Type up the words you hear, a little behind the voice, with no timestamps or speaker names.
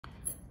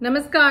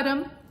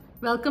Namaskaram.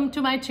 Welcome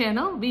to my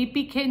channel,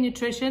 VPK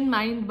Nutrition,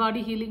 Mind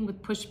Body Healing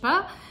with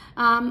Pushpa.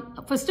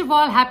 First of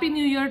all, Happy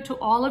New Year to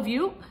all of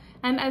you.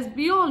 And as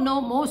we all know,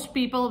 most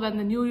people, when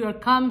the new year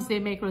comes, they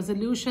make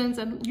resolutions,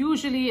 and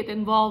usually it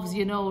involves,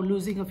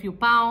 losing a few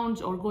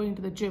pounds or going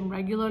to the gym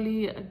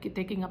regularly,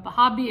 taking up a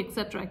hobby,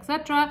 etc.,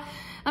 etc.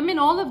 I mean,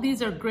 all of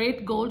these are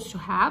great goals to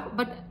have,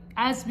 but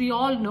as we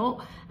all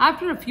know,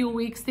 after a few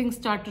weeks, things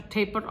start to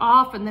taper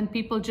off, and then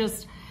people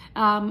just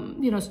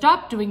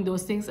stop doing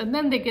those things, and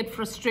then they get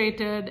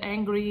frustrated,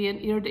 angry,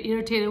 and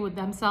irritated with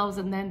themselves,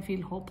 and then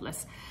feel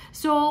hopeless.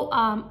 So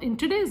in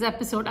today's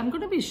episode, I'm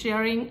going to be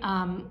sharing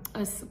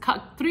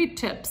 3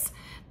 tips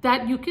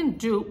that you can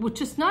do,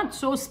 which is not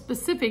so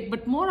specific,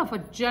 but more of a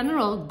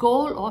general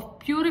goal of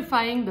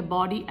purifying the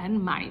body and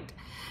mind.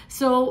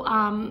 So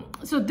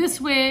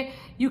this way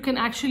you can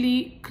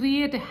actually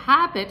create a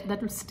habit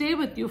that will stay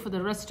with you for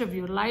the rest of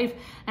your life,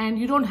 and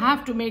you don't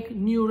have to make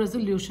new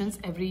resolutions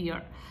every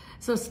year.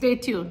 So stay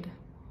tuned.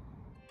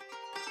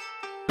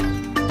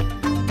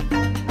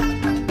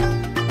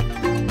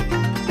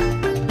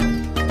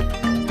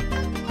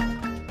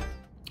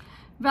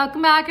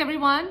 Welcome back,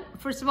 everyone.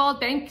 First of all,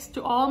 thanks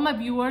to all my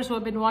viewers who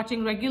have been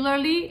watching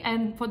regularly.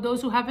 And for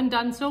those who haven't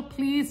done so,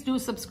 please do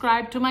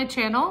subscribe to my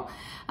channel.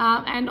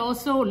 And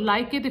also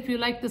like it if you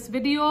like this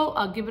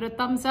video. Give it a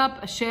thumbs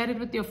up, share it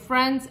with your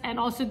friends, and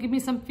also give me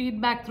some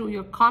feedback through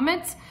your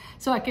comments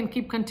so I can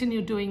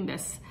continue doing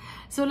this.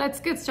 So let's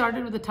get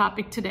started with the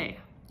topic today.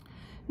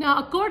 Now,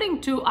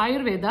 according to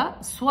Ayurveda,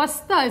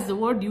 swastha is the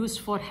word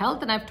used for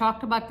health, and I've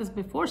talked about this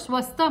before.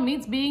 Swastha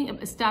means being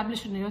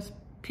established in your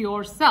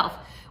pure self,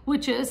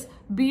 which is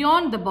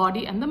beyond the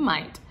body and the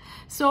mind.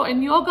 So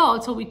in yoga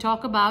also, we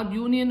talk about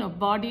union of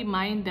body,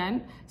 mind,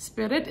 and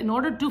spirit in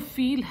order to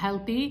feel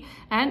healthy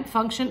and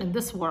function in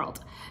this world.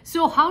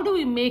 So how do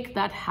we make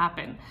that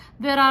happen?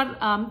 There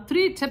are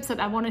 3 tips that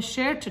I want to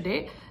share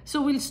today.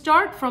 So we'll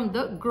start from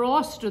the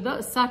gross to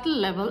the subtle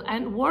level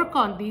and work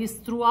on these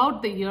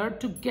throughout the year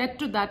to get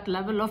to that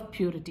level of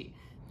purity.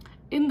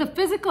 In the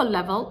physical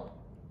level,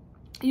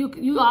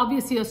 you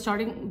obviously are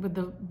starting with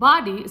the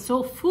body.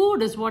 So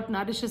food is what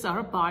nourishes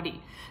our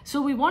body.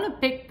 So we want to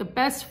pick the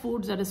best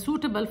foods that are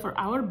suitable for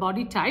our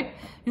body type.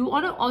 You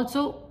want to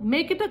also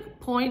make it a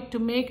point to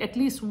make at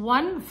least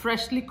 1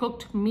 freshly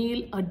cooked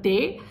meal a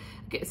day.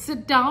 Okay,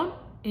 sit down,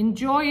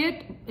 enjoy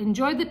it,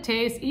 enjoy the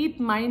taste,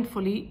 eat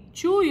mindfully,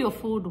 chew your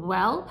food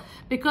well,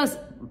 because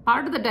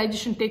part of the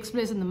digestion takes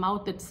place in the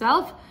mouth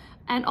itself.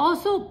 And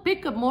also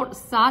pick a more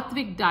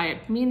sattvic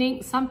diet,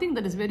 meaning something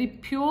that is very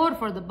pure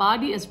for the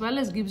body as well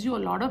as gives you a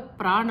lot of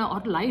prana or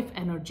life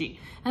energy.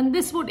 And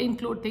this would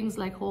include things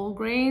like whole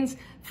grains,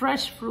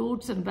 fresh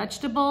fruits and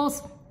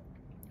vegetables,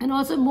 and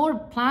also more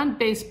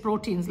plant-based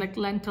proteins like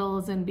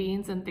lentils and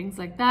beans and things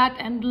like that,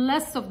 and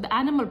less of the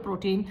animal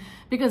protein,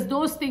 because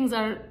those things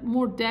are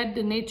more dead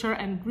in nature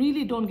and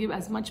really don't give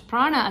as much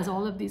prana as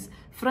all of these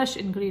fresh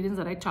ingredients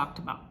that I talked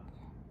about.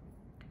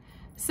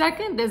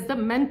 Second is the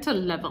mental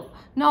level.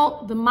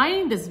 Now, the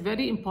mind is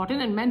very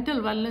important, and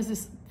mental wellness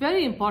is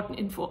very important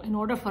in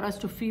order for us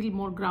to feel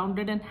more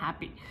grounded and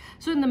happy.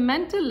 So in the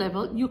mental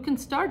level, you can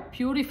start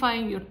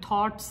purifying your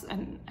thoughts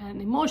and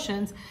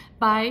emotions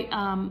by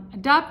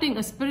adapting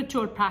a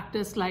spiritual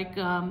practice like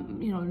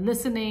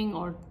listening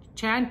or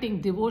chanting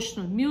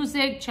devotional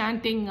music,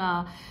 chanting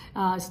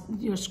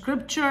your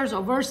scriptures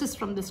or verses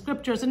from the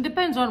scriptures, and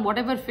depends on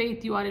whatever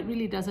faith you are, it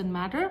really doesn't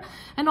matter.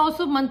 And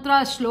also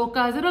mantras,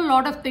 shlokas, there are a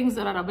lot of things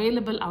that are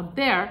available out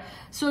there.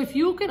 So if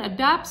you can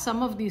adapt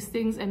some of these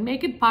things and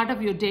make it part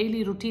of your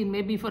daily routine,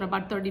 maybe for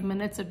about 30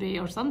 minutes a day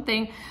or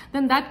something,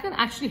 then that can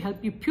actually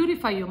help you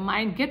purify your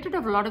mind, get rid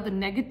of a lot of the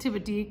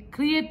negativity,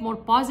 create more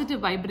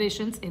positive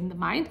vibrations in the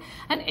mind.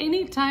 And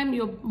anytime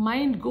your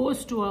mind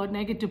goes to a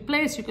negative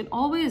place, you can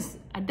always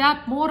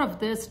adapt more of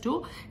this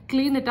to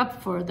clean it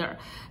up further.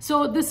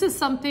 So this is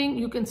something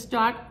you can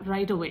start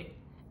right away.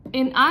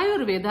 In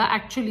Ayurveda,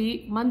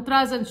 actually,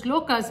 mantras and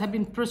shlokas have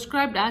been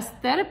prescribed as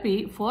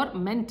therapy for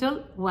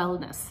mental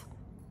wellness.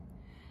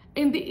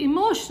 In the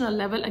emotional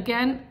level,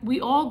 again, we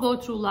all go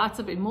through lots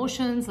of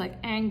emotions like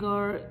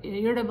anger,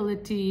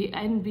 irritability,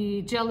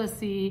 envy,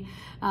 jealousy,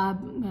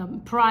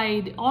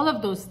 pride, all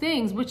of those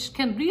things, which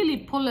can really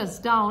pull us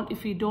down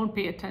if we don't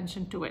pay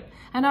attention to it.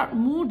 And our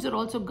moods are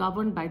also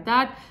governed by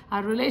that.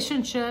 Our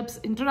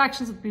relationships,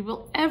 interactions with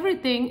people,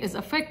 everything is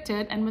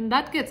affected. And when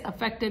that gets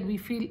affected, we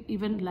feel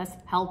even less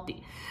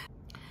healthy.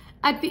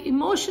 At the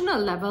emotional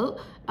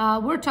level,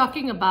 we're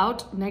talking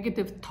about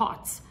negative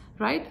thoughts,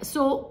 right?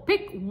 So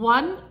pick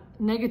 1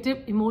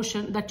 negative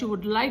emotion that you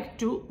would like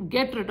to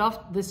get rid of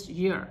this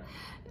year,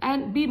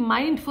 and be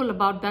mindful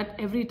about that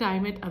every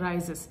time it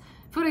arises.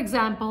 For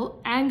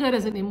example, anger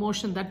is an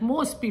emotion that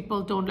most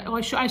people don't like,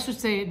 or I should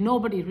say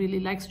nobody really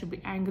likes to be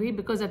angry,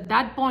 because at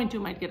that point you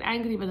might get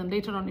angry, but then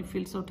later on you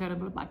feel so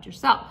terrible about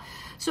yourself.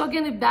 So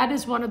again, if that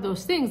is one of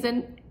those things,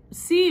 then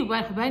see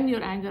when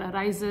your anger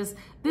arises.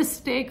 This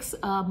takes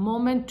a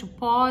moment to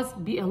pause,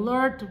 be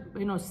alert,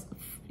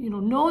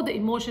 know the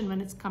emotion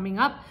when it's coming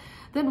up.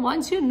 then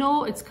once you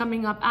know it's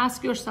coming up,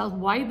 ask yourself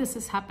why this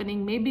is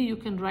happening. Maybe you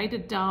can write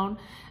it down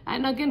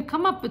and again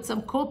come up with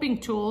some coping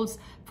tools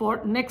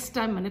for next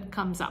time when it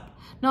comes up.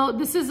 Now,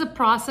 this is a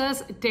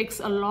process. It takes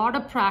a lot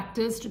of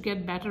practice to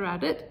get better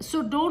at it.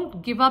 So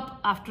don't give up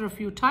after a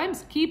few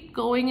times. Keep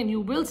going, and you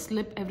will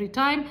slip every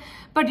time,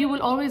 but you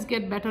will always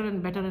get better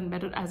and better and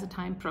better as the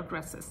time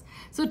progresses.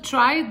 So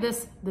try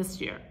this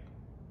year.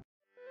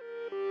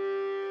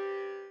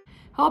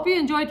 Hope you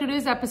enjoyed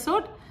today's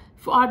episode.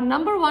 Our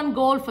number one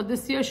goal for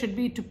this year should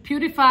be to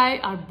purify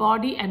our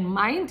body and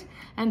mind,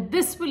 and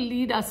this will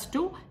lead us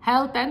to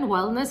health and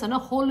wellness in a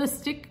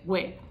holistic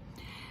way.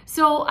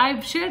 So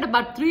I've shared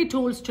about 3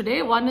 tools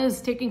today. One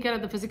is taking care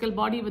of the physical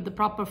body with the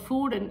proper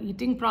food and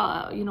eating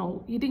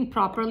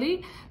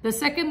properly. The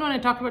second one, I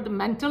talked about the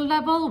mental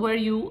level, where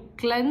you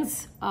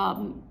cleanse,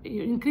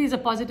 you increase the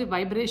positive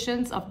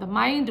vibrations of the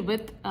mind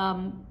with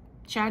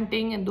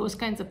chanting and those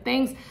kinds of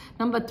things.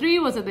 Number 3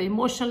 was at the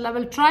emotional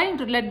level, trying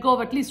to let go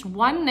of at least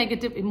one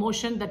negative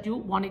emotion that you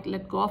want to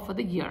let go of for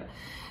the year.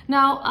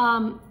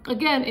 Now,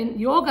 again, in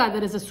yoga,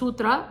 there is a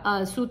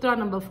sutra, sutra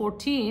number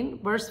 14,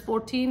 verse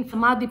 14,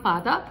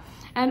 Samadhipada.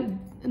 And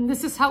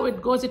this is how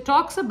it goes. It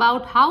talks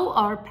about how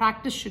our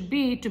practice should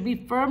be to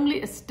be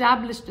firmly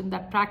established in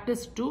that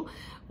practice to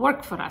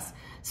work for us.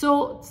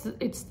 So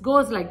it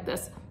goes like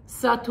this.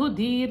 Sathu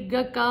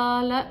dirgha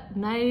kala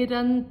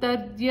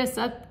nairantarya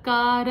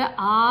satkara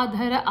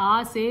adhara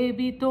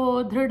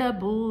asevito dhrida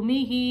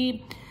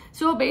bhumihi.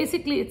 So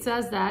basically it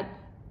says that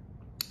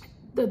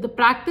the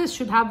practice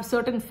should have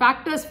certain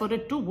factors for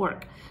it to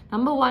work.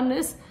 Number 1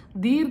 is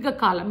dirgha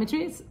kala, which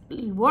means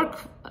work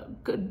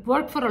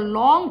for a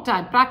long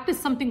time, practice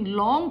something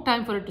long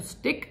time for it to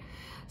stick.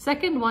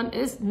 Second one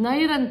is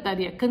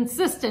nairantarya,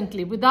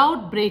 consistently,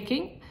 without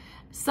breaking.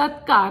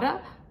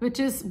 Satkara, which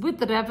is with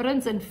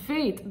reverence and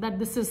faith that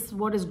this is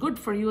what is good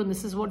for you and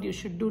this is what you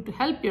should do to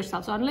help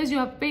yourself. So unless you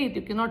have faith,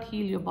 you cannot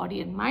heal your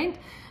body and mind.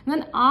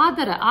 And then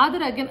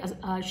adhara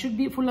again should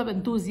be full of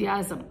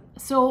enthusiasm.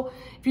 So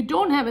if you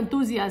don't have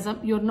enthusiasm,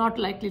 you're not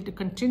likely to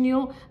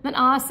continue. Then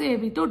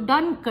asevito,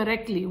 done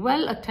correctly,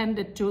 well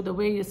attended to the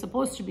way you're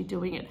supposed to be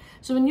doing it.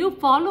 So when you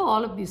follow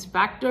all of these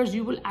factors,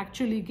 you will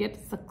actually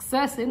get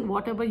success in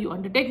whatever you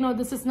undertake. Now,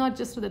 this is not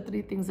just for the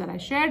 3 things that I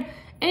shared.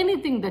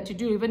 Anything that you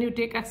do, even you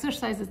take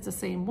exercise, it's the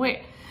same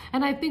way.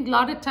 And I think a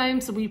lot of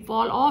times we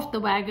fall off the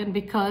wagon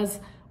because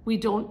we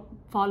don't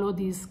follow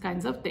these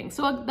kinds of things.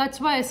 So that's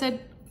why I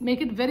said,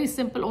 make it very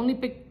simple. Only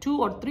pick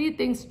 2 or 3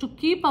 things to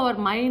keep our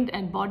mind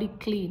and body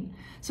clean.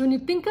 So when you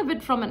think of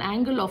it from an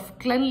angle of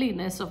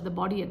cleanliness of the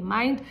body and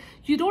mind,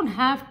 you don't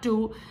have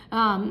to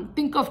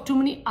think of too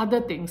many other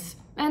things.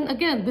 And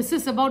again, this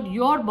is about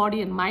your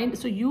body and mind,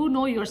 so you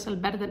know yourself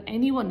better than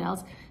anyone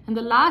else. And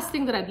the last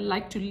thing that I'd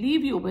like to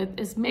leave you with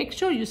is make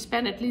sure you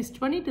spend at least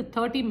 20 to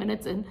 30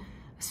 minutes in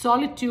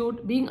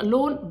solitude, being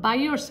alone by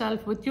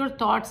yourself with your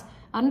thoughts,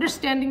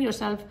 understanding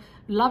yourself,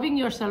 loving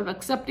yourself,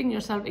 accepting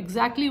yourself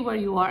exactly where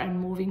you are and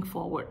moving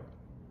forward.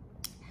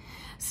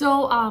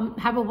 So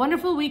have a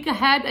wonderful week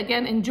ahead.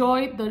 Again,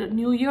 enjoy the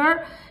new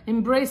year,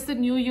 embrace the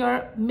new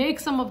year, make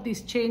some of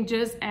these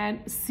changes and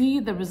see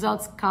the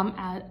results come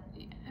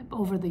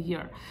over the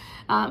year.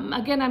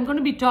 Again, I'm going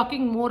to be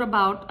talking more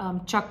about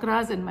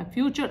chakras in my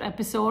future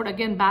episode.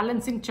 Again,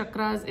 balancing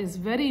chakras is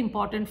very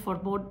important for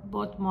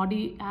both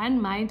body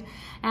and mind.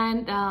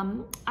 And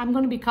I'm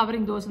going to be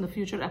covering those in the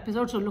future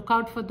episode. So look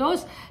out for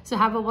those. So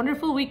have a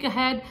wonderful week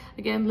ahead.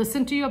 Again,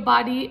 listen to your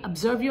body,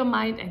 observe your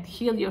mind, and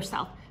heal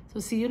yourself. So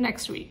see you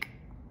next week.